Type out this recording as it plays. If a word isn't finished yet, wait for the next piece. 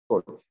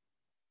record.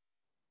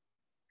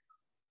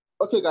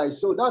 Okay, guys,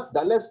 so that's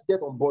that. Let's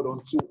get on board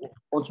onto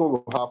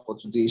what we have for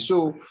today.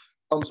 So,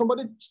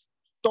 somebody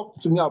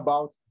talked to me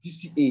about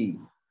DCA.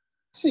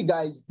 See,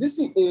 guys,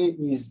 DCA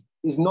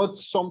is not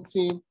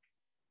something.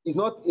 Is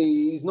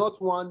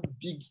not one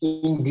big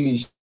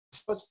English.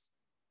 It's just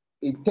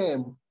a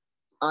term,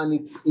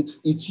 and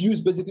it's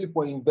used basically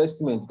for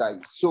investment, guys.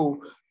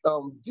 So,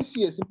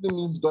 DCA simply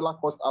means dollar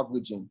cost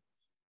averaging,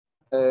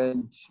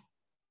 and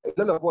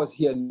a lot of us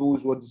here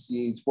knows what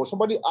DCA is. But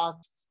somebody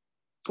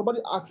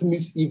asked me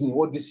this evening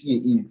what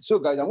DCA is. So,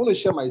 guys, I'm going to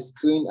share my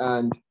screen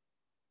and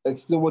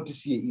explain what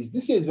DCA is.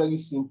 DCA is very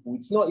simple.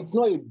 It's not it's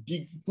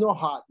not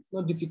hard, it's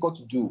not difficult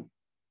to do.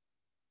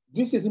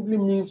 DCA simply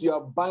means you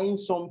are buying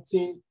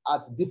something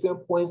at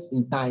different points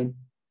in time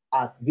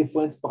at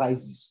different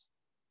prices.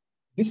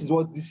 This is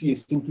what DCA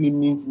simply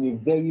means in a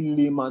very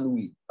layman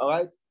way. All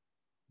right.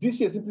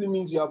 DCA simply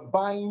means you are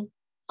buying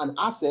an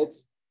asset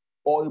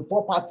or a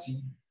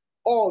property,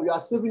 or you are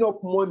saving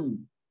up money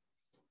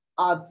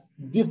at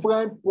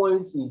different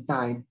points in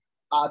time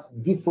at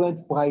different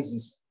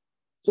prices.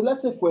 So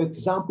let's say, for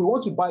example, you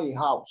want to buy a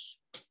house,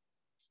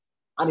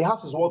 and the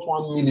house is worth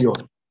 1 million.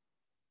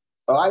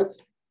 All right.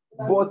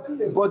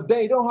 But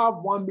then you don't have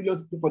 1 million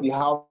to pay for the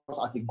house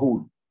at a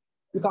go.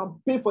 You can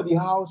pay for the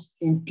house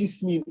in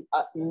piecemeal,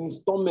 in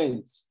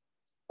installments.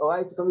 All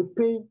right. You can be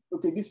paying,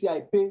 okay, this year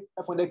I pay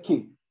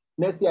 500K.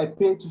 Next year I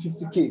pay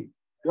 250K.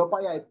 The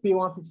upper year I pay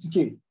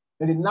 150K.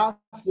 And the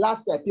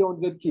last year I pay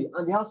 100K,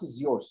 and the house is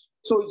yours.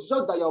 So it's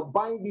just that you're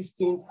buying these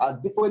things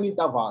at different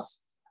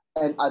intervals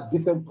and at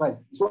different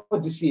prices. It's what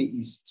DCA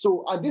is.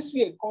 So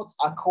DCA cuts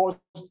across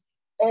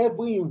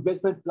every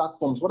investment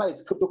platforms, whether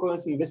it's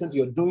cryptocurrency investment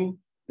you're doing,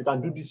 you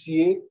can do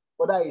DCA,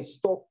 whether it's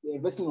stock, you're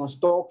investing on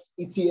stocks,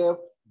 ETF,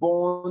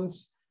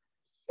 bonds,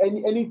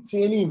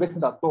 any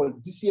investment at all.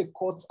 DCA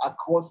cuts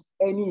across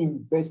any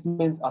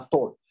investment at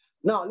all.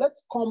 Now,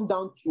 let's come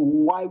down to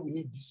why we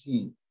need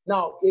DCA.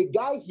 Now, a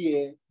guy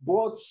here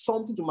brought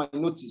something to my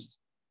notice.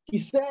 He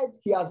said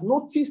he has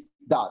noticed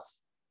that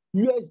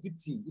USDT,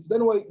 if you don't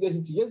know what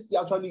USDT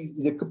actually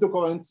is a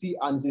cryptocurrency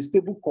and is a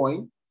stable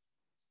coin.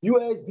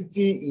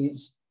 USDT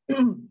is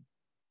the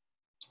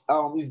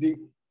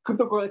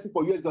cryptocurrency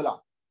for US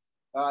dollar,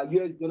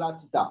 US dollar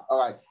theta. All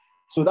right.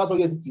 So that's what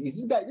USDT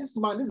is.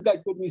 This guy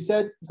told me, he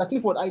said, Mr.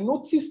 Clifford, I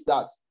noticed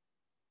that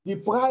the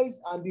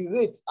price and the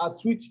rate at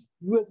which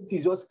USDT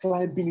is just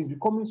climbing is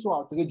becoming so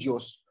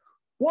outrageous.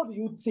 What do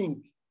you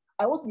think?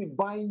 I want to be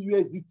buying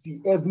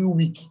USDT every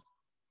week.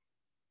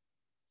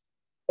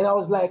 And I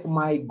was like,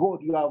 my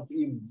God, you are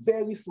a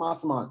very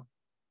smart man.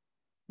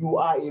 You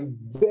are a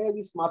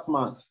very smart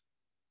man.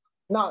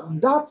 Now,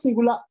 that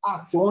singular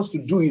act he wants to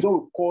do is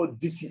what we call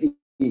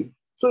DCA.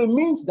 So it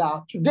means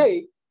that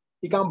today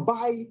he can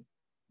buy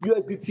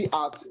USDT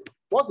at,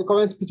 what's the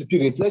current P2P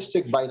rate? Let's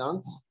check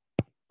Binance.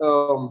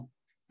 So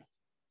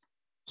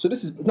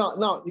this is,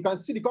 now you can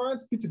see the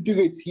current P2P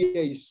rate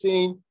here is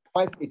saying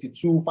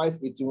 582,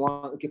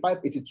 581, okay,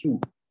 582.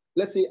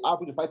 Let's say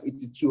average of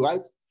 582,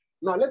 right?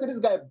 Now, let's say this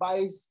guy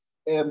buys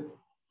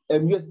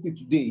USDT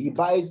today. He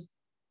buys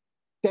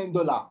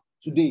 $10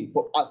 today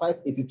at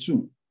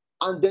 582.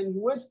 And then he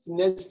waits till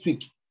next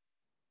week.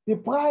 The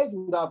price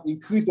would have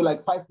increased to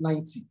like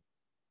 590.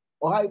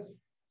 All right?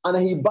 And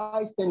then he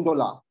buys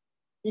 $10.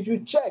 If you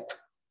check,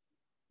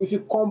 if you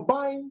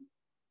combine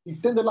the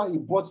 $10 he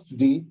bought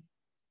today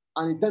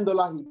and the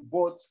 $10 he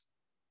bought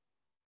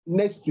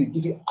next week,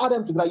 if you add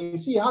them together, you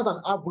see he has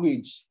an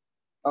average.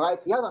 All right?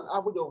 He has an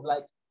average of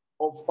like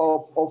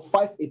of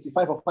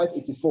 585 or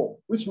 584,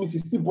 which means he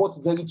still bought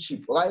very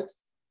cheap, right?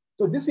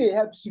 So this here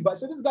helps you buy.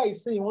 So this guy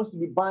is saying he wants to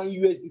be buying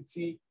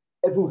USDT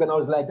every week, and I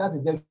was like, that's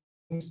a very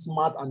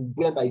smart and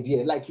brilliant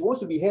idea. Like, he wants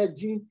to be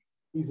hedging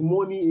his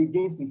money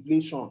against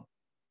inflation.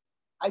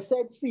 I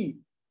said, see,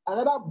 I'd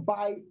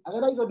rather use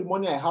all the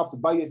money I have to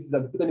buy USDT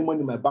than to put any money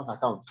in my bank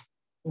account.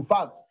 In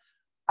fact,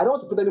 I don't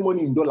want to put any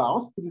money in dollar. I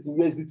want to put it in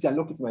USDT and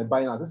lock it in my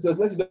Binance.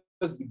 Let's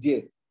just be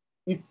there.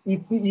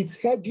 It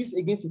hedges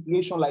against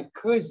inflation like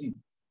crazy.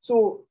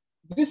 So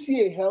this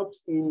year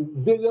helps in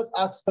various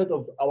aspects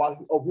of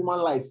human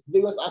life,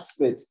 various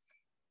aspects,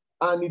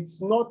 and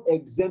it's not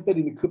exempted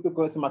in the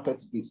cryptocurrency market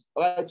space.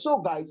 All right. So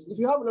guys, if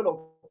you have a lot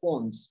of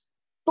funds,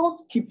 don't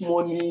keep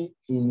money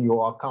in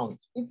your account.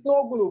 It's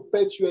not going to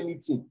fetch you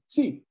anything.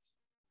 See,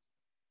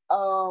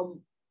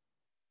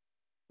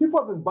 people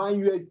have been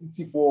buying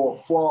USDT for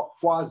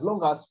as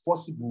long as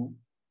possible,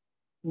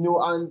 you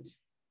know, and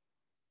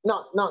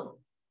now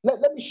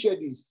let me share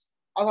this.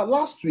 As of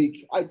last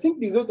week, I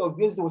think the rate of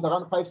USDT was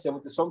around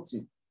 570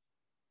 something.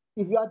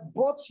 If you had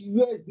bought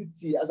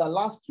USDT as of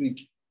last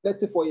week,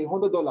 let's say for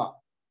 $100,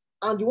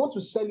 and you want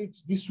to sell it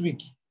this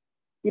week,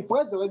 the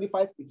price is already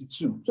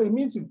 582. So it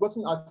means you've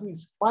gotten at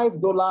least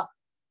 $5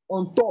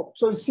 on top.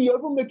 So you see, you're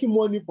even making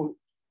money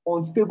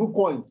on stable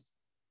coins.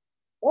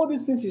 All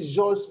these things is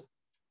just,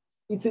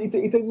 it's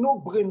a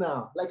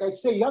no-brainer. Like I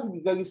say, you have to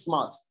be very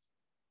smart.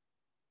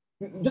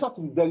 You just have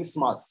to be very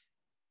smart.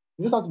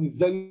 You just have to be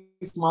very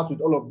smart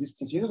with all of these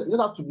things. You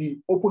just have to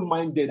be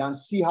open-minded and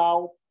see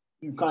how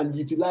you can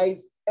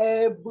utilize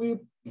every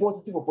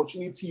positive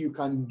opportunity you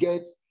can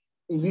get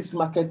in this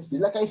market space.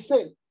 Like I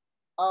said,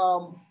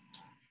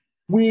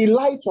 we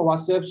lie to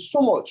ourselves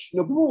so much.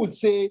 People would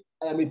say,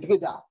 I am a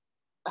trader.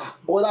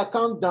 But I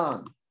calm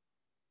down.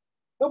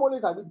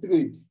 Nobody's a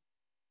trade.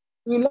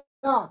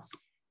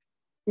 Relax.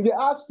 If they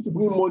ask you to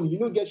bring money, you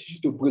don't get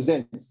shit to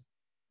present.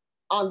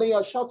 And then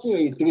you're shouting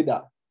you're a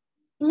trader.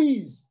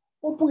 Please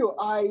open your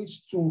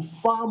eyes to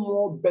far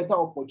more better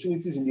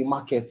opportunities in the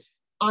market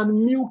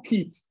and milk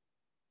it.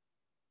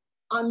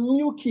 And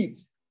milk it.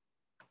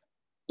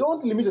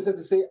 Don't limit yourself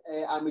to say,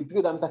 I'm a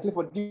trader, Mr.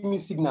 Clifford, give me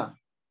signal.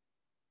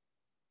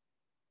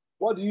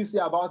 What do you say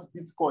about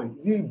Bitcoin?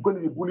 Is it going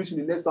to be bullish in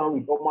the next 1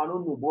 week? Oh, I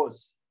don't know,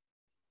 boss.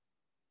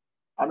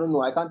 I don't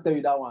know. I can't tell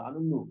you that one. I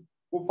don't know.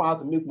 Go find out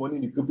to make money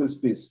in the crypto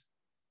space.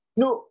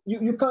 No,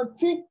 you can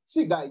think,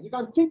 see guys, you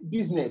can think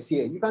business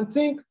here. You can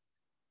think,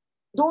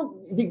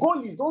 the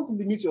goal is don't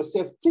limit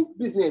yourself. Think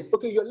business.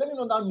 Okay, you're learning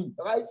under me,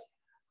 right?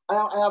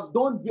 I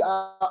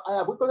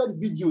have recorded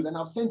videos and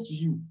I've sent to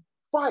you.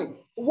 Fine.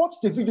 Watch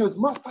the videos,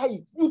 master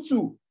it. You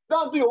too.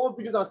 Don't do your own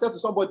videos and sell to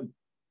somebody.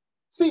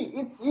 See,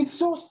 it's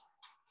just,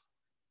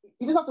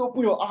 you just have to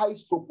open your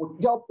eyes to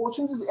there are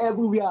opportunities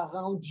everywhere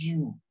around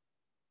you.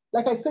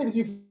 Like I said, if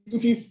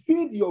you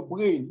feed your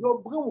brain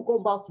will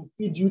come back to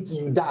feed you till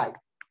you die.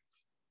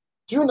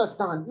 Do you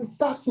understand? It's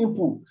that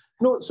simple.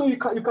 No, so you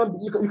can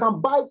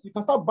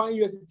start buying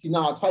USDT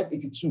now at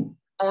 582.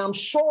 I am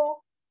sure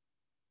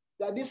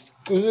that this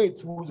rate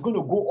is going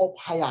to go up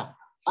higher.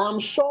 I am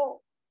sure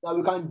that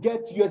we can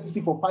get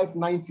USDT for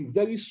 590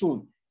 very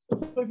soon.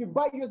 So if you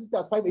buy USDT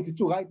at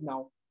 582 right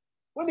now,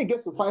 when it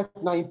gets to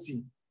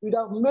 590, you'd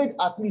have made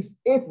at least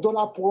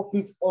 $8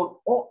 profit on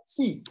all.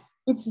 See,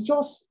 it's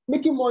just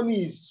making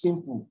money is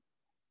simple.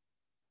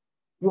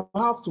 You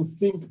have to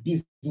think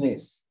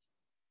business.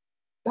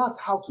 That's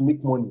how to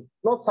make money,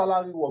 not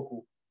salary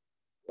work.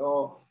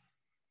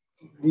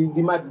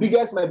 My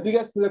biggest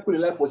miracle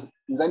in life was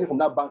resigning from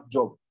that bank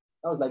job.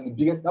 That was like the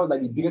biggest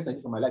thing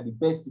for my life. The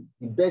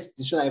best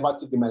decision I ever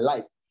took in my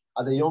life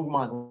as a young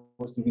man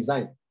was to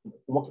resign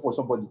from working for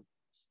somebody.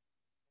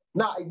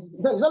 Now it's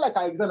not like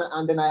I resigned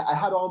and then I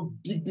had one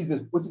big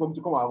business waiting for me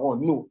to come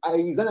around. No, I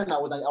resigned and I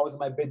was in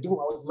my bedroom,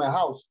 I was in my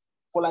house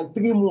for like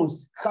 3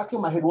 months, cracking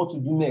my head what to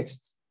do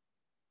next.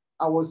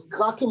 I was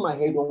cracking my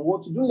head on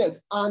what to do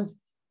next, and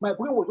my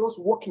brain was just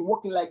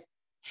working like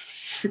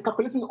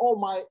calculating all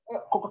my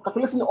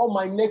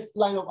next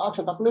line of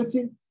action,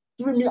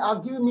 giving me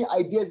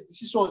ideas,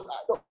 decisions.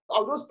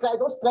 I'll just try,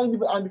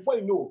 and before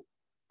you know,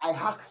 I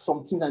hacked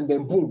some things, and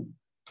then boom,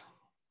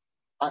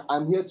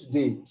 I'm here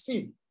today.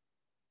 See,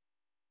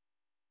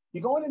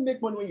 you can only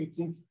make money when you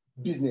think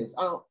business,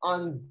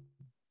 and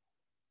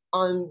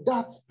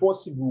that's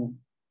possible.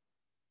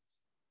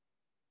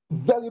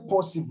 Very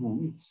possible.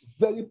 It's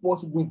very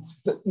possible.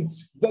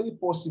 It's very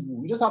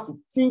possible. You just have to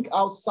think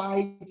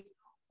outside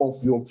of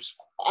the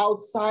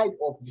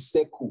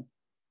circle.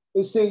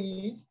 They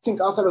say think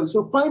outside of the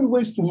circle. Find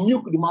ways to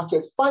milk the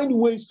market. Find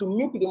ways to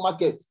milk the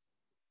market.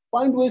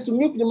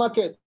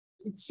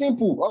 It's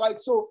simple. All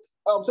right. So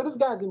this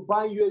guy has been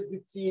buying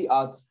USDT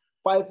at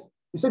 5.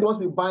 He said he wants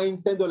to be buying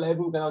 $10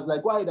 every week, and I was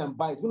like, go ahead and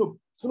buy it. It's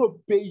gonna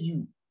pay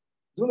you.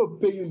 It's gonna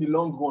pay you in the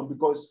long run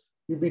because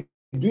you'll be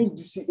doing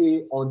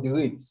DCA on the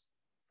rates.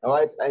 All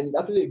right, and it's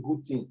actually a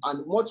good thing.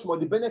 And much more,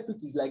 the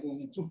benefit is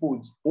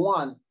twofold.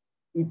 One,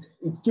 it's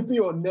keeping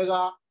your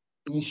Naira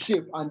in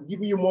shape and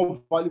giving you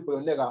more value for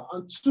your Naira.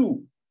 And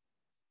two,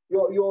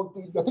 you're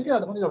taking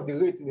advantage of the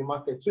rate in the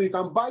market. So you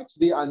can buy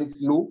today and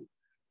it's low,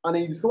 and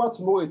then you discover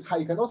tomorrow it's high.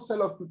 You can just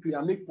sell off quickly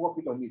and make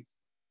profit on it.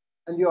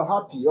 And you're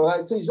happy, all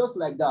right? So it's just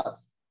like that.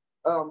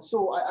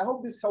 So I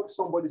hope this helps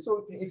somebody.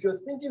 So if you're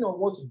thinking of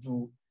what to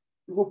do,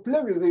 you will play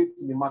with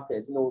rates in the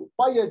market,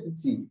 buy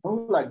USDT,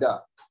 something like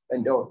that.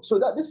 And so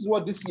this is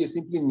what this year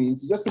simply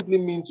means. It just simply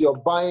means you're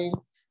buying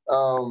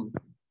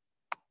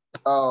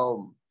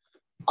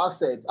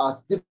assets at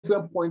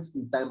different points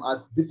in time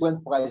at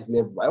different price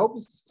level. I hope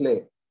this is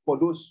clear.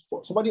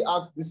 Somebody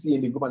asked this year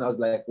in the group, and I was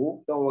like,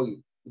 oh, don't worry,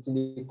 it's in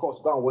the course,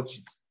 go and watch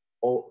it.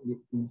 Or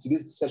in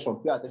today's session,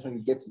 pay attention, you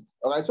get it.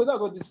 All right, so that's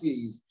what this year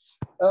is.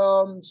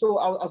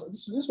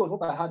 This was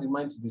what I had in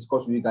mind to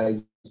discuss with you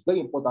guys. It's very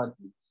important.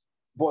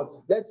 But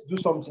let's do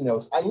something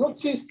else. I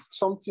noticed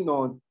something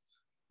on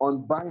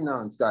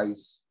Binance,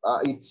 guys.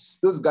 It's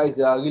those guys,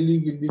 they are really,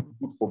 really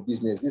good for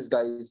business. These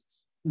guys,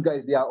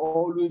 they are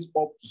always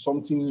up to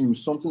something new,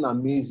 something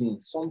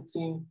amazing,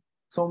 something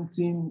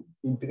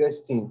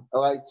interesting.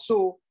 All right.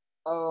 So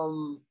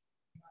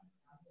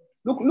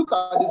look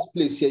at this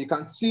place here. You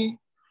can see.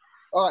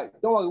 All right,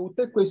 don't worry, we'll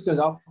take questions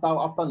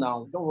after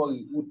now. Don't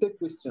worry, we'll take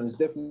questions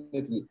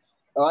definitely.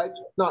 All right.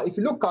 Now, if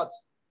you look at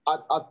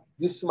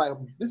this is my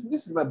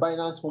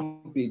Binance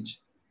homepage.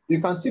 You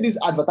can see this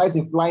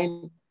advertising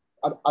slide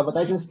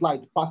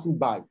passing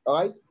by. All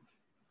right.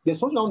 There's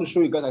something I want to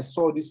show you guys. I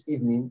saw this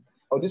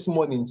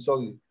morning.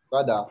 Sorry,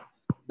 rather,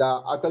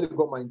 that actually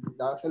got me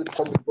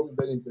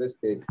very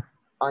interested,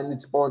 and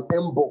it's on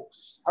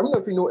Mbox. I don't know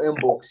if you know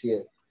Mbox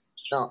here.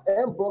 Now,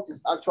 Mbox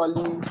is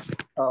actually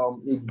a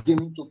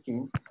gaming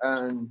token,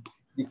 and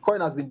The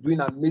coin has been doing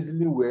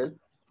amazingly well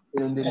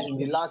in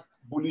the last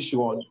bullish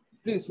run.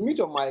 Please mute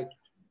your mic.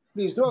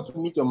 Please do not to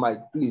mute your mic.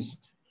 Please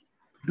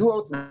do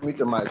not to mute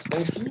your mic.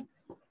 Thank you.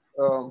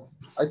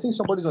 I think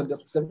somebody's on the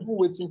people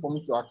waiting for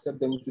me to accept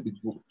them into the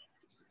group.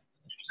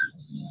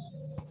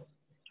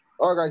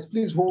 All right, guys,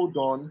 please hold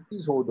on.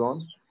 Please hold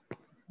on.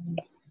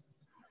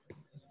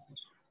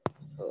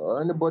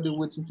 Anybody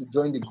waiting to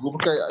join the group?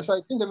 Okay, so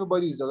I think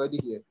everybody is already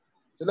here.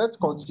 So let's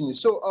continue.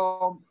 So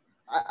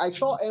I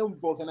saw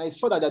Mbox and I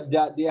saw that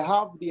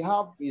they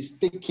have a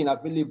staking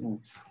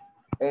available,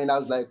 and I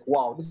was like,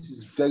 wow, this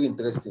is very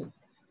interesting.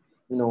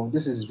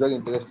 This is very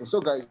interesting. So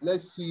guys,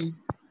 let's see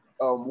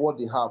what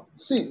they have.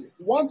 See,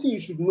 one thing you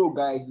should know,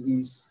 guys,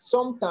 is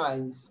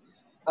sometimes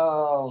there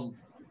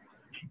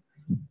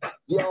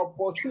are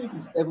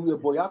opportunities everywhere,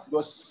 but you have to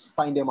just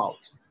find them out.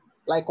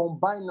 Like on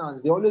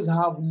Binance, they always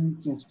have new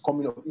things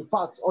coming up. In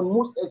fact, on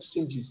most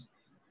exchanges,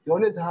 they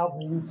always have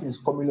new things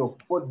coming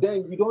up. But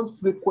then you don't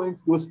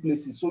frequent those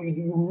places, so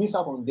you miss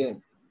out on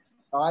them.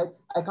 All right?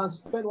 I can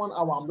spend 1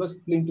 hour, I'm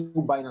just playing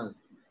through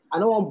Binance. I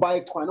don't want to buy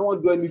coin, I don't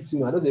want to do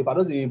anything. I don't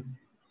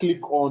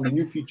click on the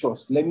new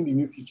features, learning the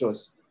new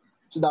features.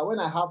 So that when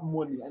I have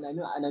money and I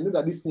know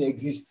that this thing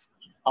exists,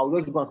 I'll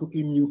just go and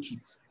quickly milk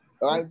it.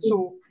 All right?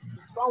 So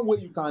it's one way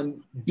you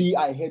can be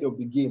ahead of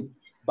the game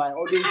by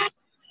always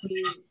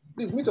playing.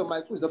 Please mute your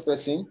mic, who's the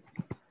person?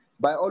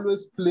 By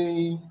always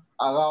playing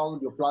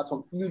around your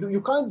platform.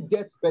 You can't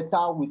get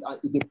better with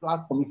the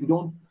platform if you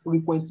don't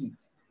frequent it.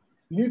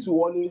 You need to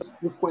always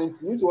frequent,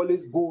 you need to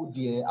always go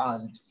there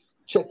and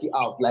check it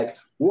out. Like,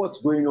 what's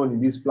going on in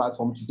this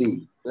platform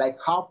today? Like,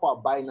 how far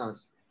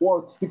Binance?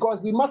 What?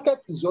 Because the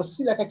market is just,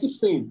 see, like I keep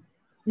saying,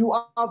 you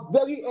are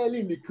very early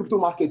in the crypto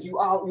market. You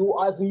are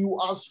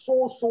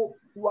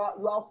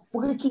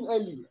freaking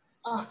early.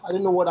 I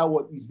don't know what that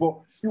word is,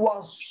 but you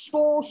are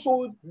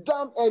so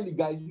damn early,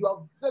 guys. You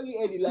are very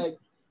early. Like,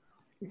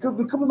 because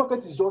the crypto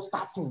market is just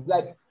starting.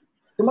 Like,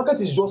 the market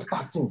is just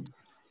starting.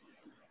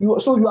 You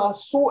are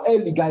so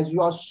early, guys. You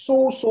are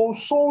so damn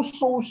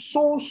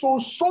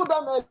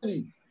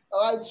early.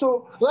 All right.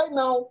 So right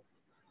now,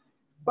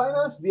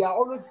 Binance, they are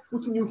always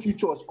putting new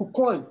features.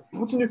 KuCoin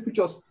putting new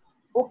features.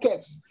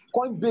 OKEx,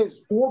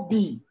 Coinbase,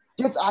 Huobi,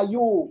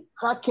 Gate.io,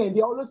 Kraken.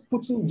 They're always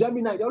putting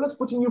Gemini. They're always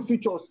putting new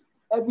features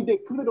every day.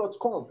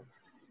 Crypto.com.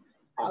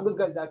 And those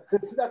guys are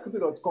crazy.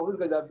 Crypto.com. Those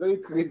guys are very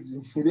crazy.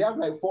 They have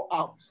like 4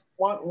 apps.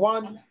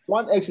 One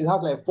exchange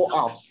has like 4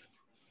 apps.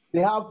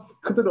 They have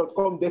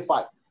Crypto.com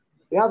DeFi.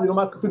 They have the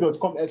normal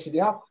Crypto.com exchange.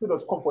 They have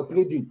Crypto.com for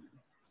trading.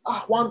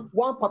 One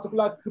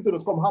particular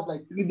Crypto.com has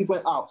like 3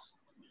 different apps.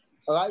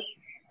 All right.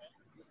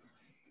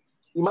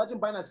 Imagine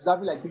Binance is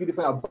having like 3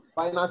 different apps.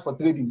 Binance for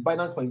trading,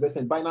 Binance for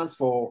investment, Binance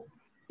for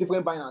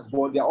different Binance,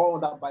 but they're all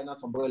under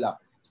Binance umbrella.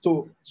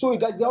 So you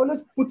guys, they're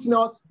always putting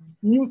out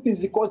new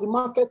things because the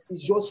market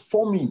is just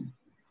forming.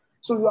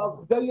 So you are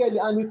very early,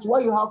 and it's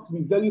why you have to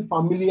be very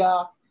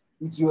familiar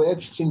with your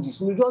exchanges.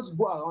 You just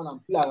go around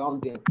and play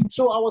around them.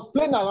 So I was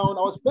playing around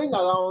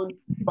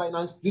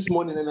Binance this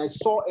morning, and I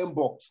saw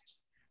Mbox,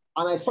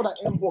 and I saw that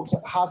Mbox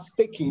has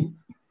staking.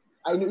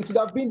 I knew it would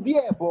have been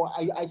there, but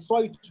I saw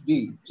it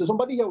today. So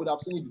somebody here would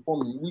have seen it before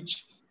me,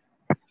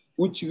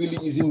 which really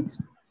isn't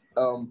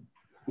the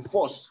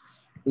force.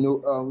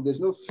 There's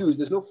no fuse,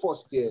 there's no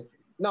force there.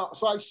 Now,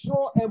 so I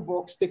saw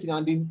Mbox taking,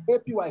 and the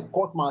APY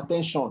caught my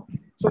attention.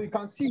 So you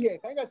can see here,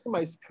 can you guys see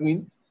my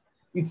screen?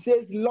 It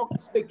says locked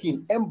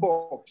staking,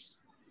 Mbox,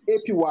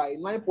 APY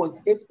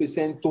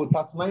 9.8% to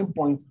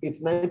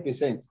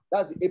 39.89%.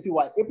 That's the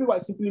APY.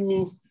 APY simply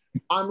means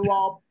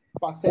annual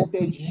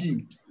percentage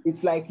yield.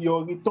 It's like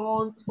your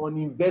returns on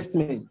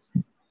investment.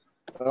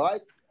 All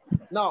right.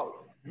 Now,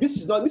 this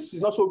is not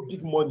so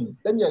big money.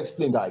 Let me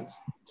explain, guys.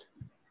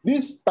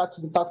 This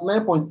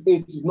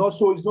 39.8 is not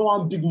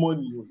one big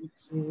money.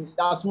 It's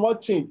a small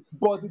change.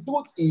 But the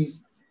truth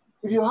is,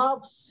 if you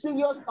have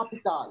serious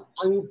capital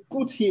and you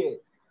put here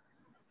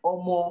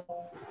or more,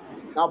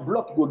 a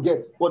block you will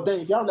get. But then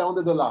if you have like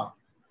 $100,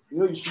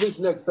 you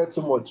shouldn't expect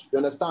so much. You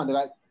understand,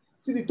 right?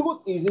 See, the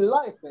truth is in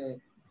life,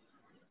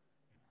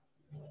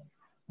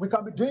 we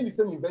can be doing the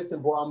same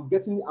investment, but I'm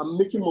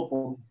making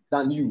more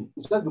than you.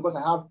 It's just because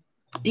I have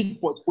big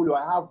portfolio,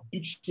 I have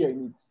big share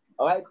in it.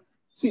 All right.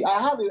 See, I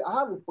have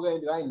a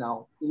friend right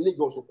now in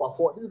Lagos,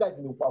 Okafor. This guy's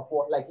in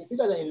Okafor. Like, if you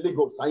guys are in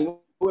Lagos and you know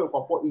where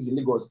Okafor is in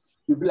Lagos,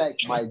 you'll be like,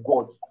 my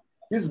God,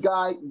 this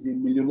guy is a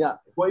millionaire.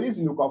 But he lives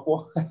in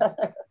Okafor. You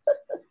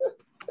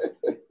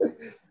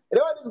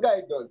know what this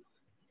guy does?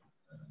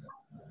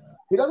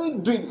 He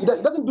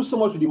doesn't do so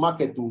much with the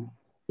market, though.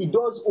 He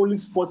does only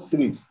sports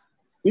trade.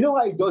 You know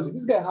how he does it?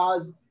 This guy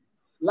has,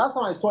 last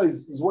time I saw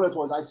his wallet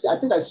was, I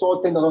think I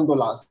saw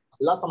 $10,000.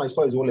 The last time I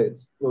saw his wallet,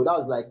 that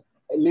was like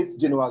late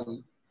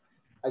January.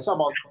 I saw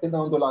about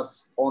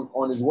 $10,000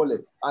 on his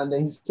wallet. And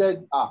then he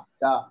said,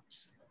 that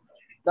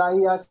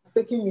he has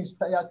taken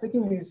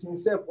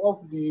himself off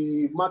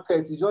the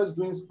market. He's just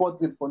doing sport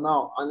trade for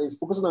now. And he's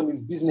focusing on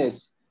his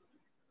business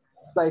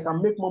so that he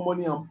can make more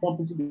money and pump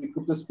into the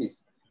crypto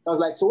space. So I was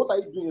like, so what are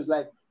you doing? It's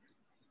like,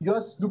 he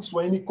just looks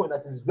for any coin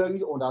that is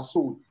very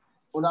undersold.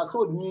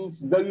 Undersold means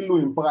very low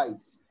in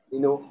price, you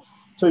know.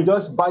 So he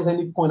just buys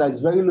any coin that is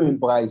very low in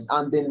price,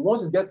 and then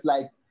once it gets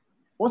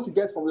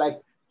from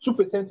like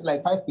 2% to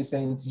like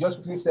 5%, he just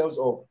quickly sells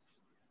off.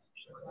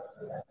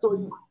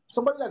 So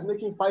somebody that's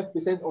making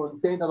 5% on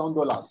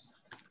 $10,000,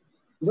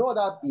 you know what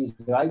that is,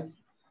 right?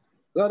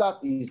 You know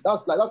what that is?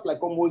 That's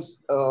like almost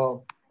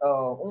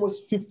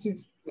 50.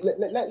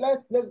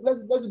 Let's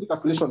do the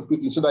calculation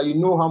quickly so that you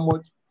know how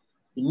much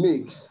he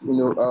makes.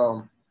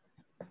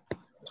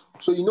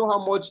 So you know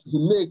how much he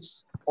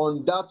makes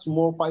on that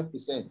small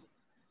 5%,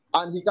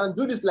 and he can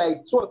do this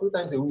like 2 or 3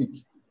 times a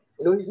week.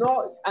 He's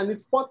not, and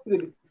it's spot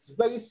trade. It's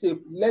very safe,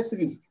 less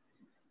risk.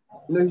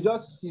 He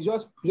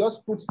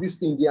just puts this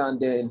thing there, and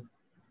then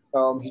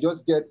he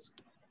just gets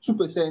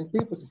 2%,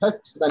 3%,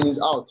 5%, and he's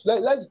out.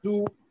 Let's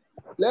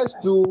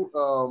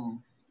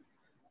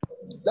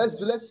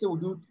say we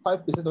do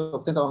 5%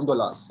 of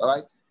 $10,000. All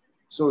right.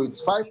 So it's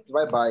 5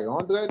 divided by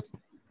 100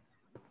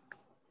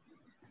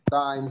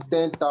 times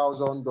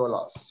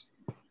 $10,000.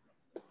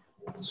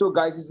 So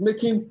guys, he's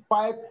making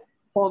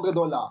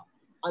 $500,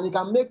 and he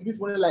can make this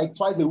money like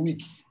twice a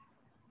week.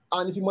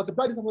 And if you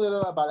multiply this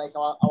 $100 by like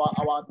our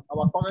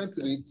current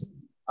rates,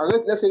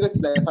 let's say it's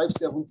like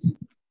 570.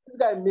 This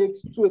guy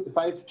makes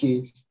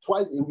 285K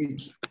twice a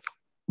week.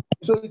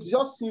 So it's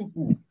just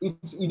simple.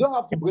 You don't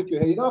have to break your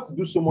head. You don't have to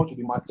do so much with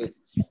the market.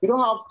 You don't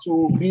have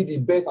to be the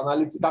best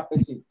analytical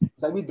person.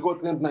 Sabi draw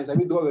trend line,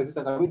 sabi draw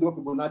resistance, sabi draw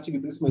Fibonacci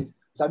retracement,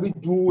 sabi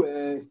do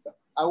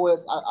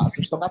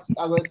stochastic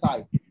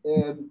RSI,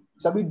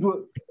 sabi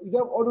do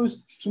all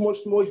those too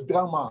much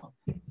drama.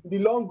 In the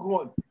long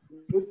run,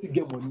 you still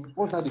get money.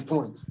 What's not the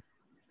point?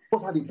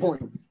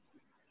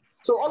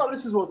 So all of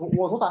this was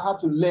what I had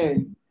to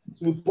learn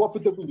to be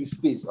profitable in the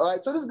space. All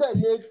right. So this guy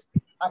makes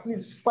at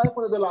least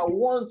 $500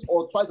 once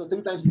or twice or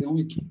 3 times in a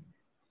week.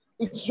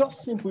 It's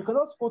just simple. You can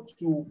just go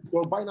to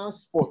your Binance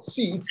spot.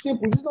 See, it's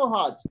simple. It's not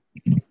hard.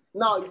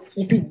 Now,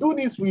 if you do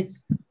this with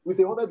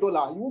 $100,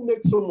 you will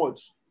make so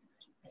much.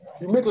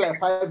 You make like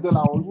 $5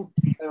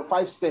 or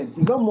 5 cents.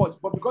 It's not much,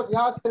 but because he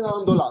has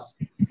 $10,000,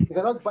 he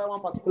can just buy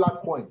one particular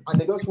coin and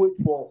they just wait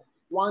for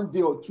 1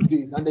 day or 2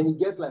 days, and then he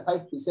gets like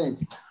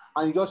 5%,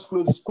 and he just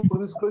closes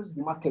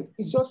the market.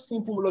 It's just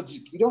simple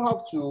logic. You don't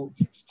have to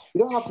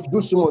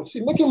do so much.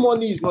 See, making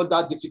money is not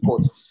that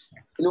difficult.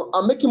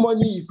 And making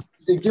money is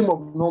a game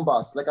of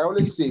numbers. Like I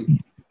always say,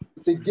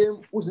 it's a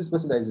game. Who's this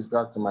person that is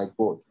distracting? My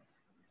God.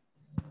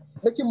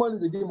 Making money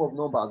is a game of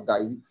numbers,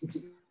 guys.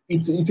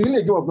 It's really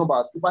a game of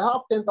numbers. If I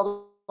have $10,000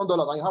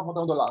 and you have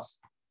 $1,000,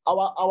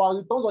 our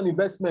returns on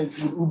investment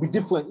will be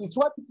different. It's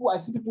why people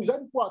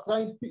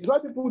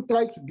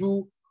try to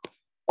do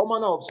all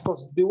manner of stuff.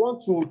 They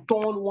want to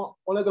turn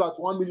 $100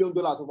 to $1 million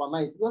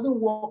overnight. It doesn't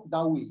work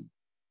that way.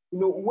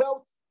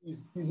 Wealth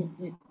is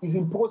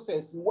in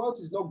process. Wealth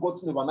is not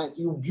gotten overnight.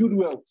 You build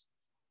wealth.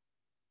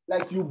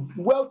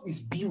 Wealth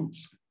is built,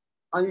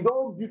 and you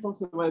don't build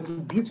something overnight. You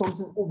build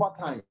something over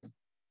time.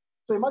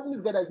 So imagine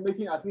this guy that is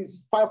making at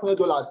least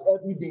 $500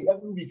 every day,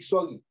 every week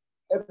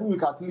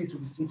at least,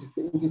 which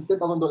is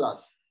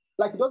 $10,000.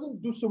 Like, he doesn't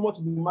do so much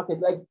in the market.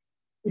 Like,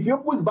 if he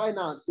opens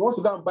Binance, he wants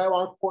to go and buy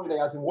one coin that he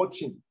has been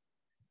watching.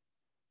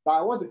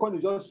 That once the coin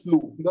is just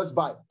slow, he just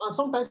buy. And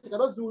sometimes you can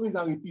just do rinse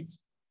and repeat.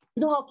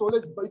 You don't have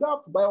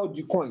to buy all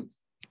the coins.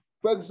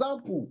 For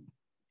example,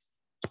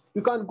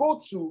 you can go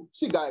to,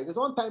 see guys, there's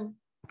one time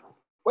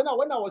when I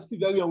was still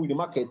very young with the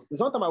market,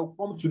 there's one time I will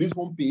come to this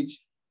homepage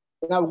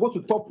and I will go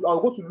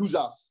to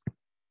losers.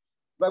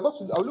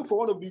 If I'll look for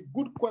one of the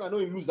good coin I know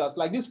in losers,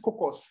 like this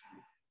Cocos.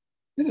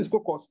 This is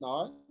Cocos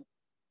now.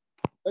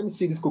 Let me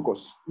see this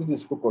Cocos. This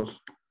is Cocos.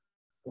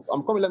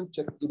 I'm coming, let me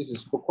check if this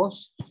is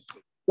Cocos.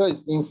 There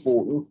is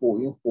info.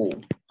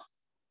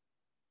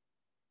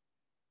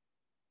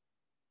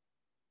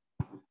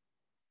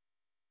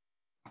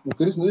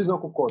 Okay, this is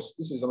not Cocos.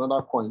 This is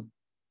another coin.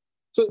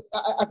 So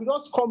I could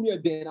just come here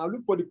then. I'll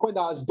look for the coin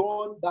that has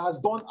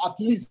done at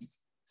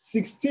least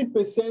 16%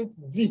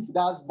 dip,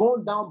 that has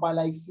gone down by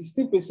like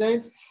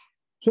 16%,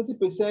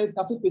 20%,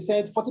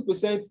 30%,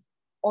 40%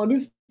 on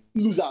these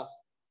losers.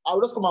 I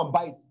will just come and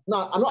buy it.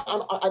 Now,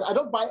 I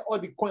don't buy all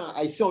the coin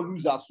I see on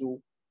losers,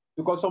 so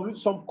because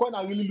some coin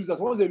are really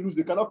losers. Once they lose,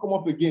 they cannot come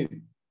up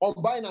again. On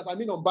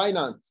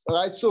Binance, all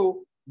right?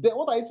 So then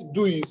what I used to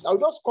do is I'll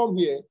just come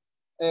here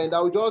and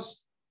I'll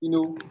just,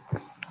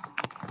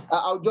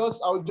 I'll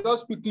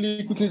just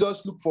quickly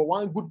just look for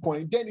one good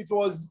coin. Then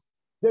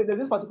there's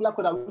this particular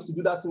coin I used to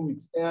do that thing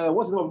with.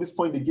 What's the name of this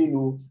coin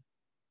again?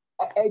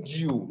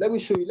 Edu. Let me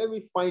show you. Let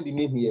me find the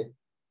name here.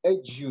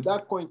 Edu.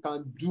 That coin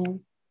can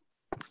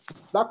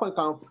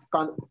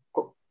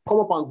come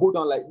up and go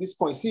down like this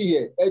coin. See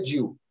here, Edu.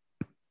 You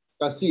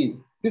can see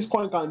this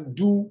coin can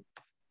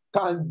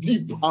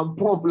dip and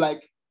pump.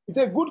 Like, it's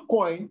a good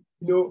coin,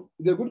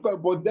 it's a good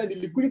coin, but then the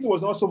liquidity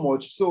was not so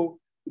much. So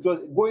it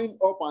was going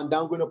up and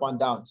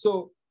down.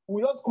 So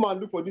we just come and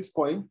look for this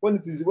coin when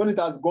it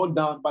has gone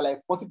down by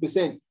like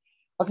 40%,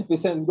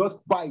 30%, we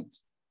just buy it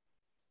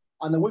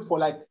and then wait for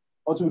like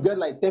until we get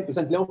like 10%,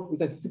 11%,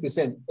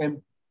 50%,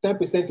 and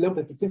 10%,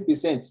 11%,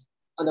 15%.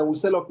 and then we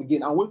sell off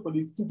again and wait for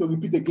the thing to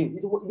repeat again.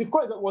 The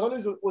coin was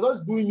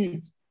always doing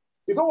it.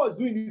 The coin was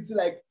doing it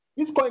like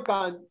this coin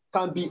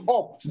can be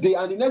up today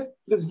and the next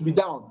place to be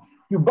down.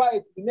 You buy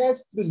it, the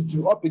next place to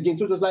be up again.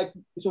 So it was like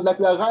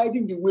we are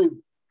riding the wave.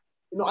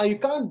 And you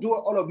can't do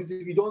all of this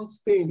if you don't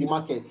stay in the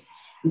market.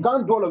 You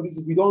can't do all of this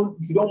if you don't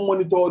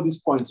monitor all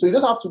these coins. So you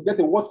just have to get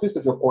a watch list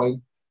of your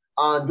coin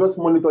and just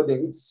monitor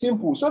them. It's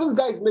simple. So this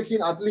guy is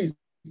making at least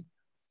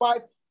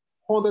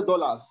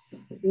 $500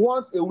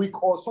 once a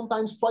week or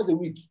sometimes twice a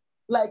week.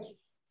 Like,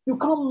 you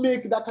can't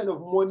make that kind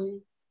of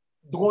money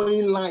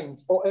drawing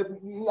lines or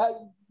everything.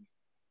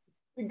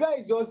 The guy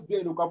is just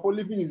there, for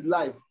living his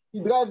life.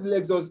 He drives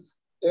Lexus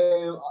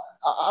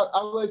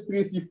RS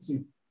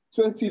 350,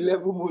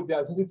 2011 model,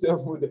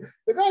 2012 model.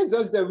 The guy is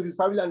just there with his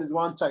family and his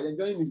one child,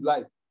 enjoying his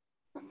life.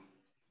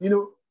 And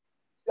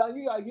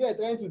you are here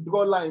trying to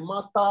draw line,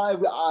 master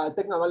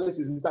technical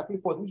analysis, Mr.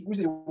 Clifford, which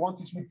they want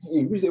to teach me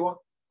TA, which they want.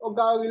 Oh,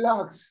 God,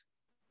 relax.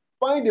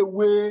 Find a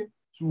way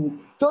to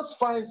just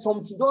find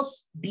something,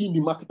 just be in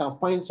the market and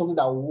find something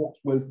that works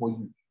well for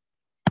you.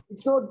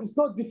 It's not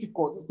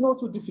difficult. It's not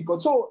too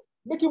difficult. So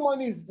making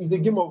money is the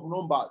game of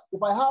numbers.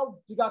 If I have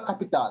bigger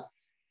capital,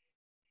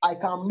 I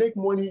can make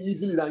money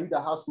easily than you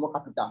that have small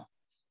capital.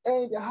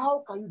 And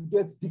how can you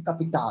get big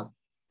capital?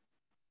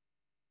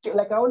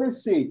 Like I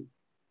always say,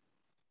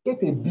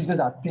 get a business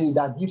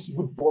that gives you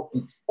good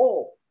profit,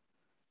 or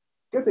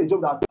get a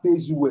job that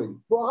pays you well.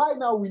 But right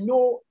now, we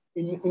know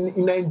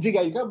in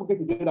Nigeria, you can't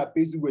get a job that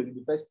pays you well in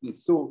the first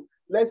place. So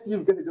let's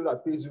get a job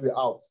that pays you well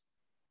out.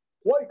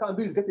 What you can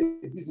do is get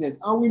a business.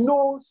 And we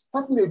know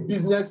starting a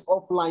business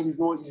offline is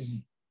not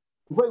easy.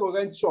 Before you go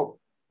rent shop,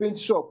 paint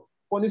shop,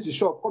 furnish the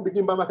shop, come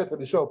begin buy market for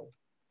the shop.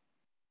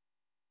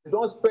 You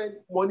don't spend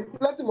money,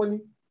 plenty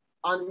money,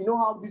 and you know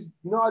how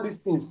these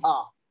things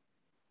are.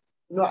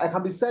 I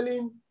can be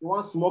selling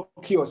one small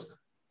kiosk.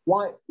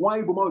 Why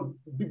you go out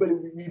big,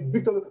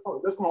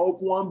 let's come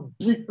open one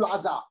big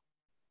plaza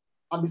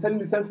and be selling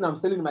the same thing I'm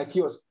selling in my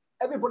kiosk.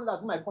 Everybody that's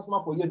been my customer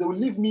for years, they will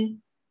leave me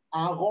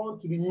and run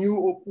to the new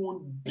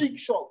open big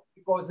shop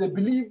because they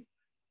believe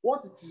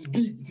once it is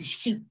big, it is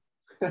cheap.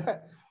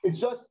 It's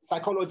just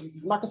psychology.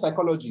 It's market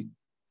psychology.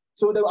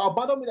 So they will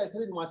abandon me that is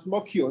selling in my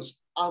small kiosk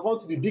and run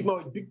to the big man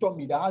with big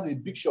tummy that has a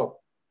big shop.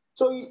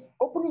 So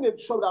opening a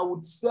shop that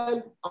would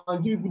sell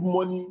and give you good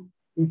money,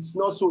 it's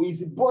not so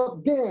easy.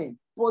 But then,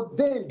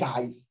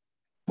 guys,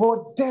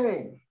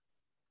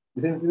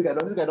 this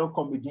guy don't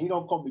come again. He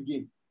don't come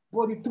again.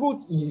 But the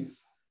truth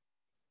is,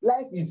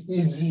 life is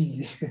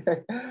easy.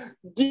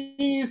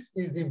 This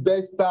is the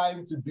best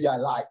time to be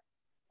alive.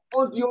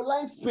 On the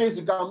online space,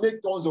 you can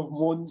make tons of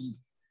money.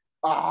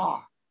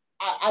 I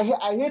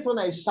hate when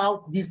I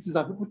shout these things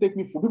and people take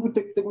me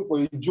for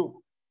a joke.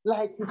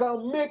 Like, you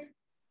can make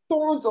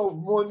tons of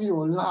money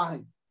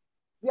online.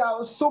 There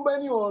are so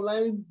many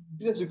online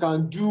business you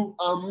can do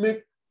and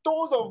make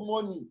tons of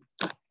money.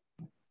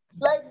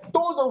 Like,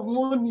 tons of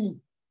money.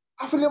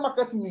 Affiliate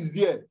marketing is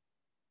there.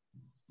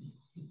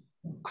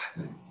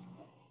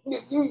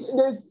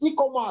 There's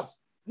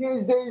e-commerce.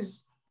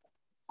 There's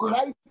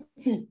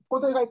writing,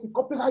 content writing,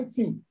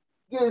 copywriting.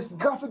 There's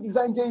graphic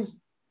design.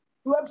 There's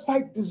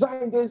website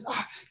design. There's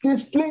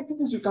plenty of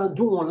things you can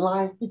do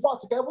online. In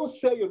fact, you can even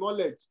sell your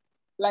knowledge.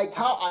 Like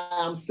how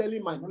I am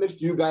selling my knowledge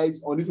to you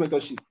guys on this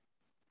mentorship.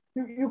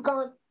 You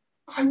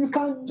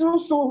can do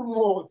so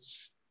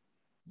much.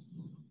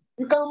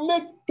 You can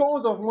make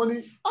tons of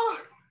money.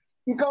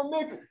 You can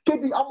make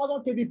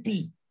Amazon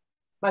KDP.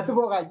 My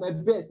favorite, my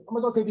best,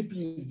 Amazon KDP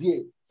is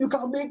there. You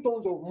can make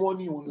tons of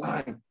money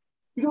online.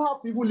 You don't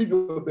have to even leave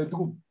your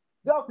bedroom.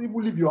 You don't have to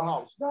even leave your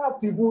house. You don't have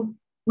to even,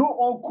 no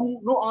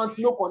uncle, no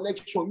auntie, no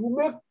connection. You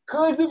make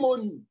crazy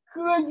money.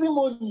 Crazy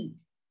money.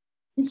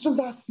 It's just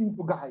that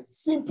simple, guys.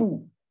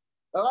 Simple.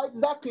 All right,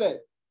 is that clear?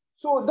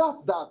 So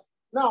that's that.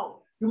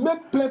 Now, you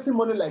make plenty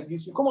money like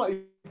this. You come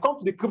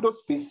to the crypto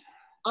space,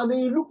 and then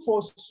you look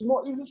for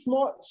small,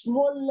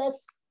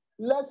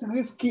 less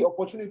risky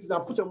opportunities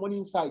and put your money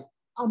inside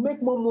and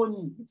make more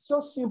money. It's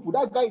just simple.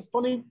 That guy is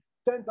turning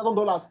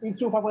 $10,000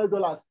 into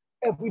 $500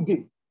 every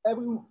day,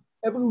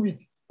 every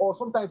week, or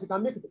sometimes he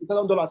can make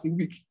 $1,000 a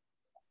week.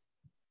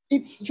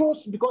 It's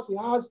just because he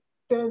has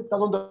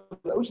 $10,000,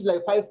 which is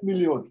like 5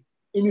 million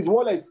in his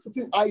wallet,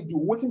 sitting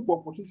idle, waiting for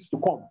opportunities to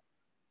come.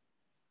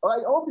 All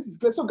right, all this is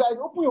clear. So, guys,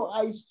 open your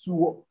eyes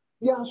to.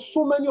 There are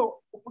so many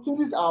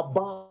opportunities are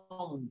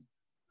bound.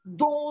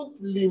 Don't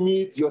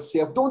limit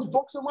yourself. Don't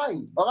box your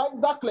mind. All right,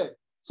 is that clear?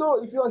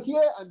 So, if you're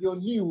here and you're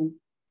new,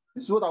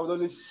 this is what I would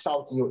always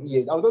shout in your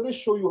ears. I would always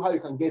show you how you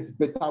can get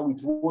better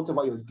with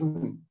whatever you're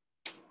doing.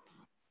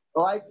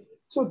 All right?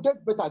 So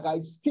get better,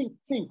 guys. Think.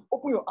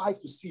 Open your eyes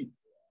to see.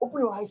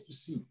 Open your eyes to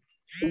see.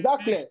 Is that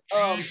clear?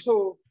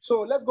 So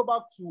let's go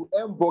back to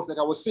Mbox, like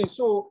I was saying.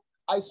 So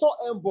I saw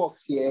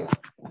Mbox here,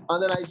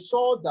 and then I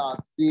saw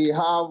that they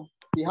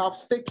have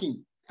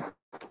staking.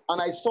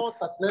 And I saw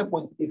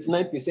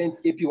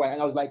 39.89% APY,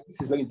 and I was like, this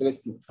is very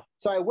interesting.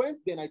 So I went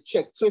there and I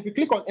checked. So if you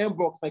click on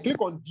Mbox, I click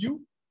on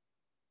view,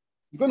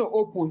 it's going to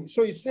open.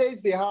 So it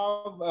says they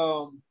have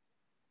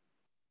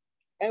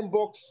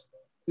Mbox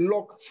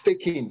locked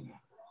staking.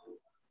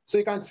 So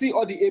you can see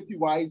all the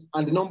APYs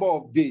and the number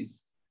of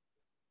days.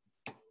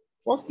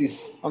 What's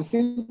this? I'm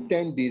seeing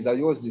 10 days.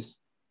 What's this?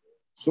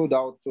 Sold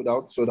out, sold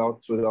out, sold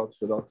out, sold out,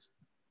 sold out.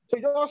 So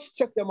you just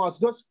check them out.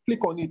 Just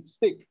click on it,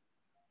 stake.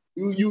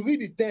 You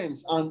read the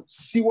terms and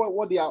see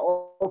what they are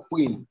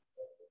offering.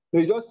 So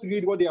you just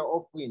read what they are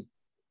offering.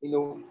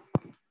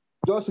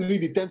 Just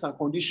read the terms and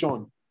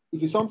conditions.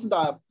 If it's something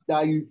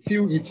that you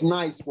feel it's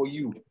nice for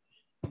you,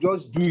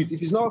 just do it.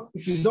 If it's not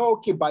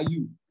okay by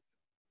you,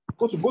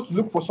 go to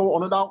look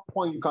for another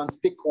coin you can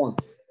stake on.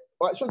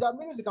 All right, so there are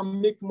many ways you can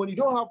make money. You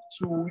don't have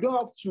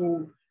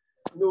to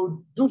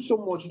do so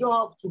much. You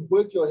don't have to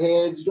break your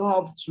head. You don't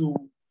have to.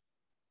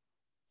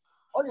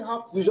 All you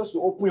have to do is just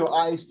to open your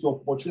eyes to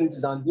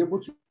opportunities and be able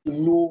to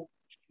know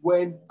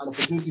when an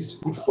opportunity is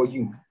good for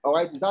you. All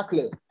right, is that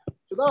clear?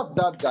 So that's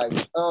that,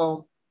 guys.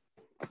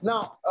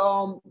 Now,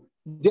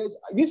 there's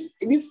this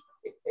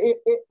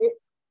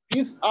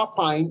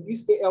Alpine,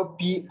 this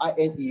ALPINE.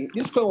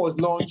 This coin was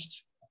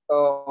launched,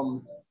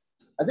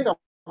 I think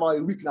about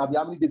a week now,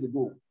 how many days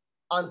ago.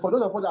 And for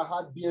those of us that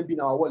had BNB in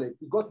our wallet,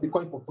 we got the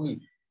coin for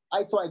free.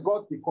 So I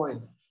got the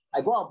coin.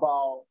 I got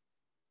about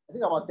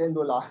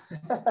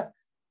 $10.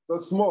 So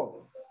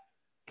small.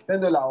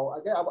 $10. I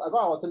got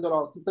about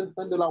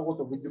 $10 worth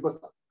of it because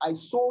I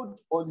sold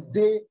on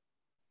the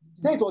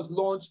day it was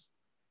launched.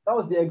 That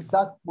was the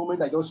exact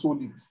moment I just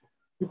sold it.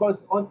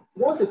 Because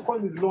once a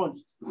coin is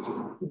launched,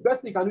 the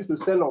best thing you can do is to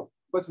sell off.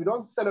 Because if you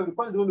don't sell off, the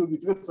coin is going to be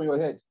placed on your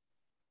head.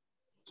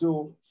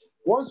 So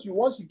once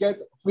you get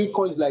free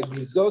coins like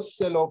this, just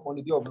sell off on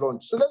the day of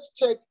launch. So let's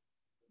check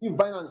if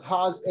Binance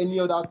has any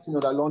other thing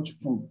on the launch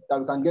pool that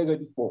we can get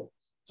ready for.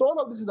 So all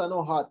of these are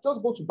not hard.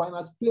 Just go to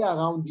Binance, play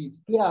around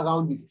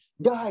it.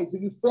 Guys,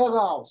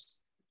 referrals.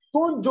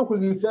 Don't joke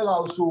with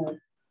referrals. So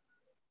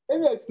let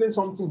me explain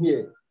something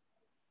here.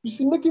 You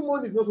see, making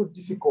money is not so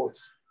difficult.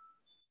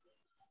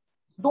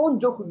 Don't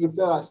joke with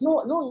referrals. No,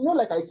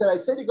 like I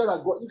said you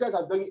guys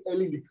are very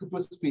early in the crypto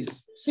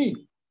space. See,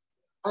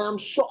 I am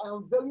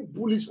very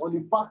bullish on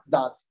the fact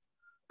that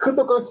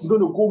cryptocurrency is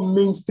going to go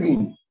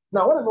mainstream.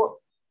 Now,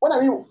 what I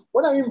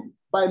mean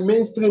by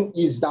mainstream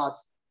is that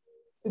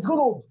it's going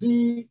to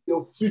be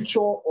the future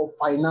of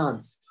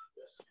finance.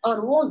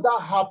 And once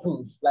that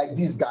happens, like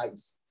these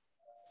guys,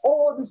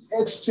 all these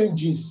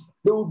exchanges,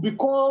 they will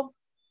become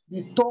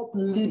the top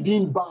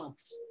leading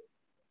banks.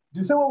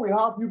 The same way we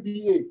have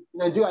UBA in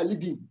Nigeria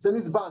leading,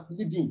 Zenith Bank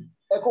leading,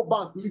 Echo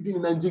Bank leading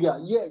in Nigeria.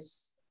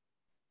 Yes.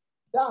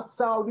 That's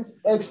how these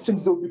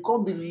exchanges will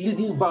become the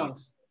leading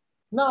banks.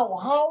 Now,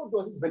 how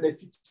does this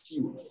benefit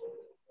you?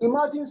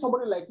 Imagine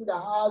somebody like me that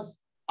has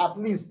at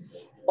least,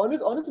 on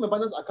this my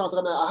Binance account,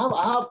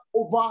 I have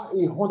over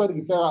 100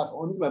 referrals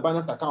on this my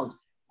Binance account.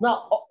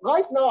 Now,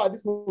 right now at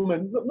this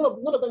moment,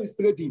 none of them is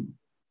trading.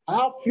 I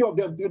have few of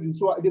them trading,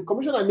 so the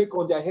commission I make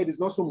on their head is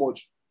not so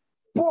much.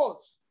 But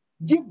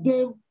give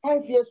them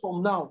 5 years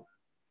from now,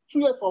 2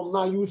 years from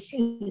now, you will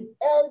see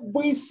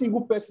every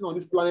single person on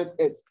this planet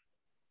Earth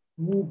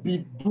will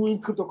be doing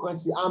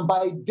cryptocurrency. And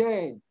by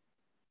then,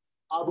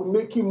 I'll be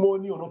making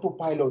money on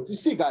autopilot. You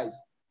see, guys.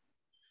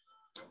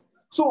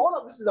 So all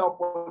of this is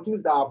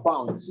opportunities that are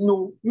bound.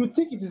 You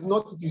think it is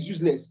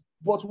useless.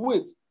 But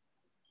wait,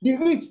 the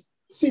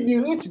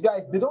rich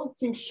guys, they don't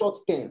think short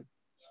term.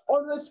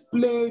 Always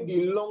play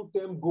the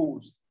long-term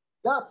goals.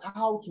 That's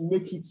how to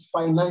make it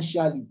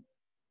financially.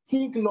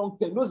 Think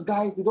long-term. Those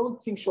guys, they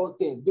don't think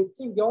short-term.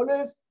 They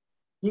always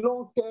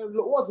long-term.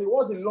 What's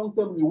the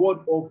long-term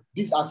reward of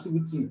this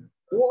activity?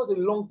 What's the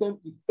long-term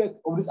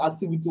effect of this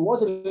activity?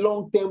 What's the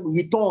long-term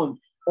return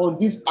on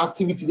this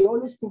activity? They're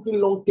always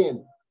thinking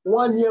long-term.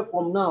 1 year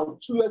from now,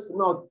 2 years from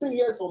now, 3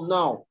 years from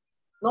now.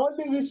 Not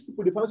only rich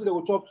people define what they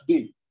will chop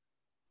today.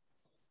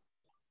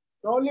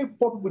 Not only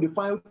poor people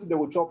define what they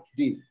will chop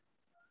today.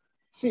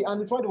 See,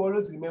 and it's why they will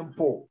always remain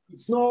poor.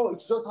 It's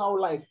just how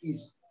life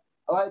is.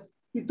 All right.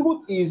 The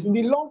truth is, in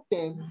the long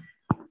term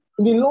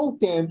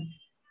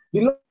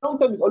is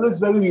always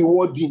very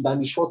rewarding than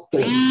the short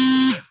term.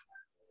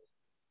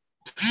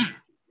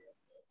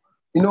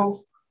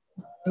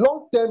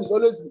 Long term is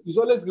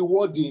always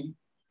rewarding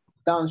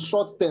than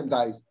short term,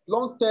 guys.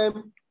 Long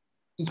term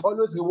is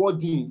always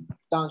rewarding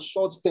than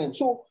short term.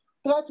 So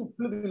try to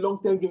play the long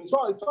term game. So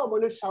I'm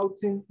always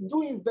shouting,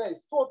 do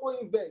invest, auto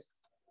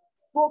invest.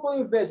 Auto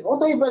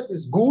invest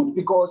is good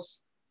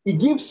because it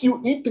gives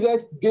you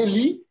interest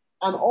daily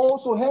and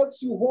also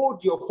helps you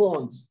hold your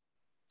funds.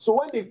 So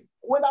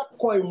when that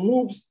coin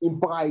moves in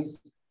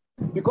price,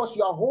 because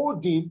you are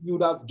holding, you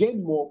would have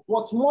gained more,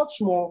 but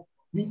much more,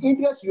 the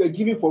interest you are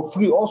giving for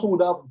free also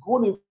would have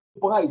grown in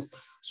price.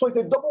 So it's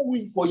a double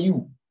win for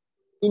you.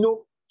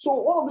 So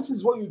all of this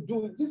is what you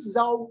do. This is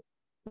how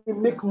you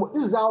make money.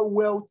 This is how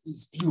wealth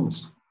is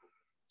built.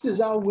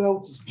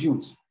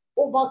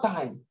 Over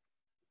time.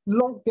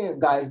 Long term,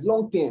 guys,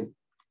 long term.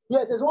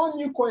 Yes, there's one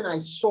new coin I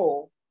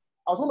saw.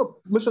 I was going to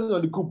mention it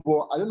on the group,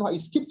 but I don't know how it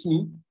skipped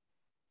me.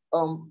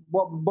 But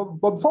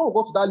before we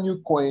go to that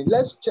new coin,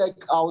 let's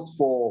check out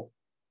for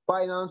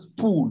Binance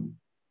Pool.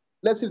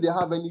 Let's see if they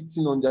have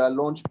anything on their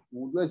launch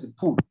pool. Where's the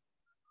pool?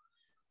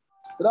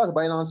 So that's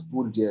Binance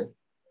pool there.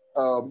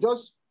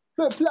 Just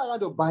play around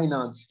your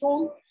Binance.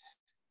 Don't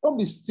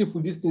be stiff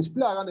with these things.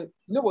 Play around it.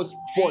 You never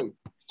spoil.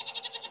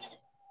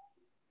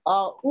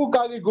 Who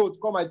carry goat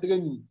come my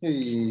training?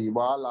 Hey,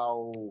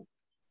 wow.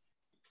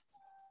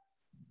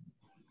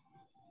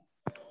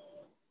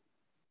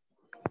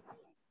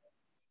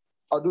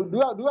 Do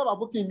you have a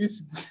booking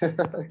this?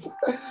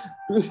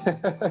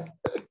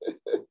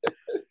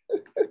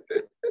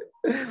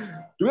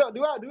 Do you have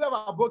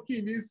a booking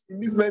in this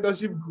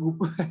mentorship group?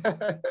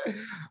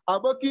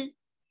 Aboki, you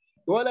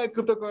want like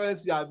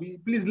cryptocurrency,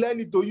 Abi? Please learn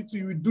it to you too.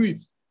 You do it.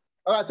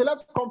 All right, so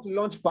let's come to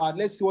Launchpad.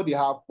 Let's see what they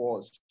have for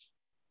us.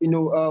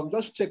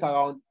 Just check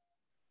around.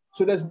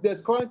 So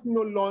there's currently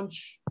no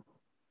launch.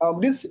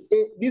 This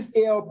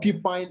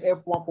ALP Pine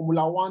F1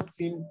 Formula One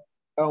team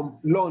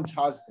launch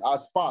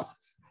has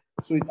passed.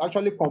 So it's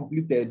actually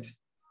completed.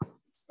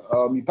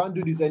 You can't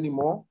do this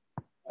anymore.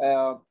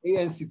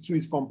 ANC2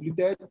 is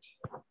completed.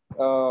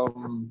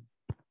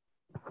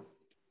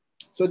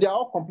 So they are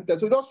all completed.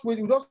 So just wait,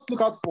 we just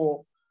look out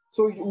for.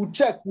 So we'll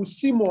check. We'll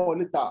see more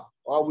later.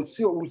 We'll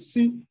see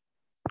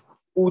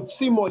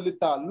more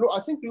later. I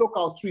think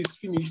local 2 is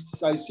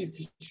finished. I see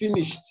it's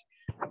finished.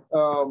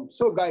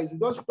 So guys,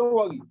 just don't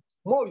worry.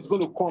 More is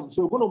going to come.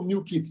 So we're going to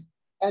milk it.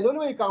 And the only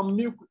way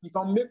you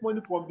can make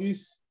money from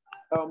this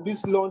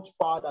launch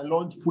pad and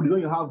launch pool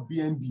when you have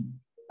BNB.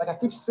 Like I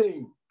keep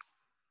saying,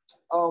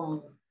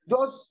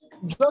 just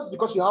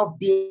because you have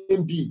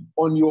BNB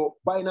on your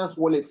Binance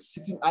wallet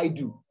sitting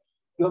idle,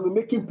 you'll be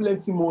making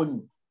plenty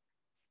money,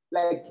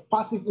 like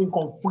passive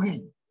income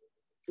free.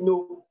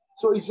 So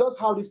it's just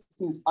how these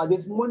things are.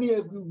 There's money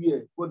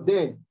everywhere, but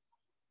then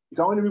you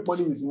can only make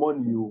money with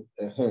money. You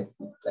can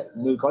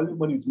only make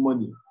money with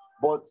money,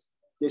 but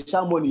there's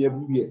share money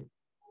everywhere.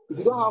 If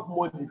you don't have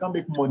money, you can't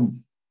make money.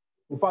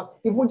 In fact,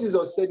 even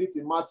Jesus said it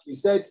in Matthew. He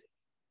said,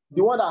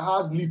 the one that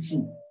has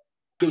little,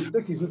 they will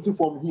take his little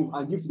from him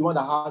and give to the one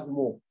that has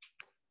more.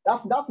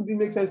 That didn't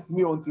make sense to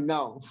me until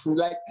now.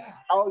 Like,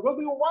 I was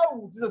wondering, why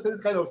would Jesus say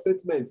this kind of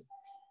statement?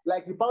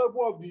 Like the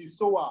parable of the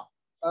sower.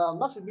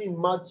 That should be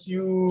in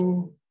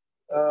Matthew.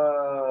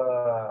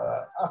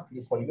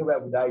 Actually, for you know where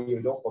we die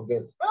here, don't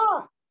forget.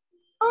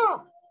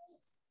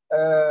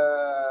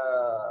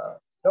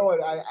 Don't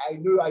worry, I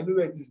know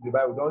where it is in the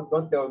Bible.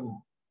 Don't tell me.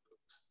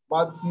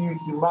 It's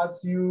in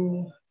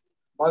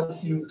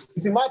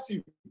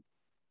Matthew.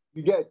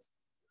 You get.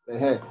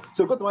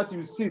 So go to Matthew,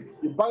 you see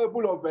the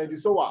parable of the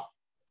sower.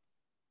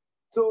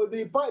 So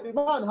the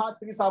man had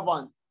 3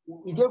 servants.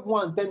 He gave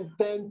one $10.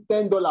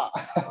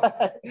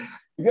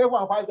 He gave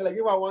one $5. He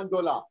gave one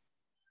 $1.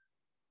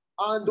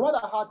 And the one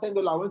that had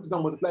 $10 went to go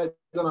and multiply it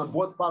and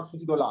bought back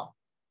 $50. The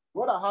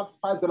one that had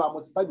 $5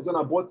 multiplied this one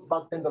and bought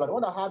back $10. The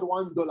one that had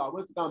 $1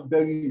 went to go and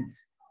bury it.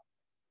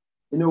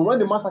 When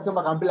the master came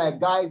back and be like,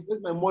 guys,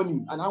 where's my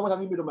money? And how much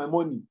have you made of my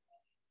money?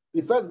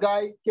 The first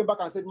guy came back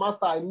and said,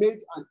 Master, I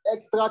made an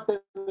extra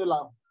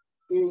 $10,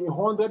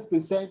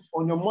 100%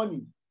 on your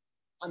money.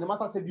 And the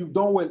master said, you've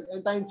done well,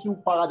 enter into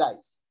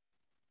paradise.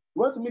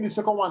 You went to meet the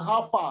second one,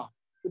 how far?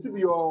 It will be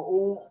your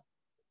own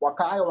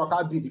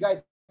waka bid. The guy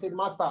said,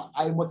 Master,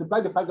 I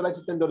multiplied the $5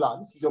 to $10.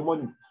 This is your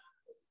money.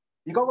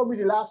 You can't go meet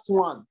the last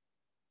one.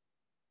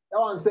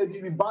 That one said,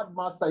 you be bad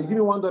master, you give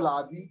me $1,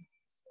 Abi.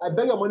 I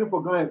beg your money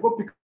for granted. Go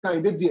pick and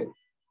you did there.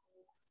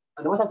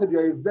 And the master said,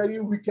 you're a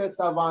very wicked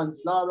servant,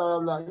 blah, blah,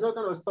 blah,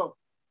 kind of stuff.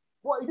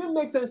 Well, it didn't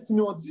make sense to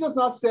me. Jesus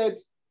now said,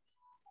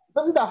 the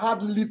person that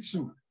had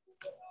little,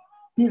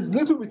 his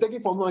little will be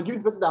taken from him and give it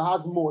to the person that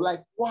has more.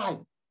 Like, why?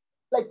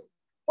 Like,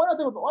 why not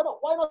take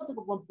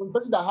from the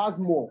person that has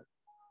more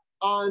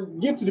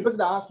and give to the person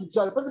that has little?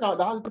 So the person that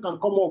has little can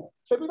come up.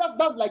 So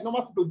that's like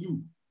normal thing to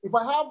do. If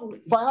I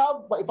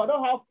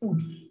don't have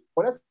food,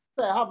 but let's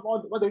say I have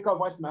one acre of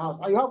rice in my house,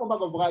 and you have one bag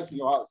of rice in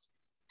your house.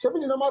 So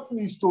the normal thing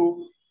is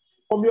to,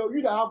 from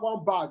you that have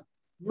one bag,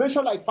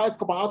 measure like 5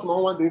 cup and out to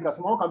 1 acre.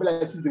 Someone can be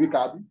like 6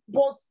 acre.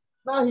 But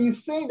now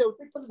he's saying they will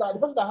take the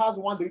person that has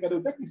 1 acre, they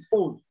will take his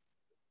own.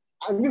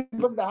 And this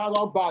person that has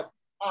one bag,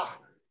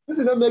 this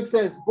does not make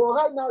sense. But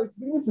right now, it's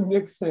beginning to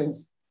make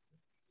sense.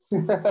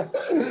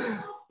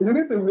 It's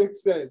beginning to make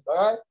sense, all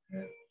right?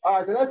 All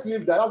right, so let's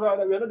leave that. That's why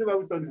we're not doing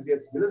Bible studies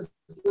yet. Let's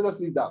just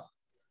leave that.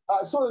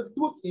 So the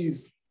truth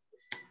is,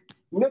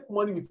 make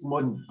money with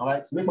money, all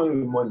right? Make money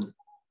with money,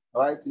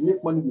 all right? You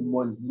make money with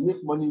money. You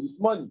make money with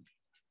money.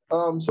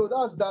 So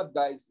that's that,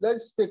 guys.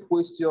 Let's take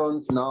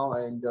questions now,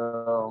 and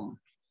I'm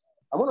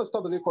going to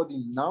stop the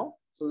recording now,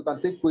 so we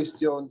can take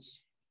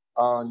questions,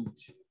 and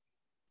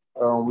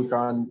we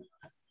can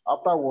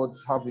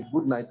afterwards have a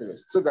good night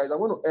rest. So, guys, I'm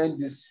going to end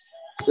this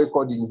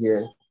recording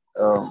here.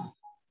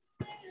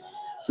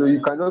 So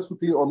you can just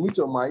quickly unmute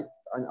your mic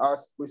and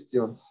ask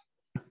questions.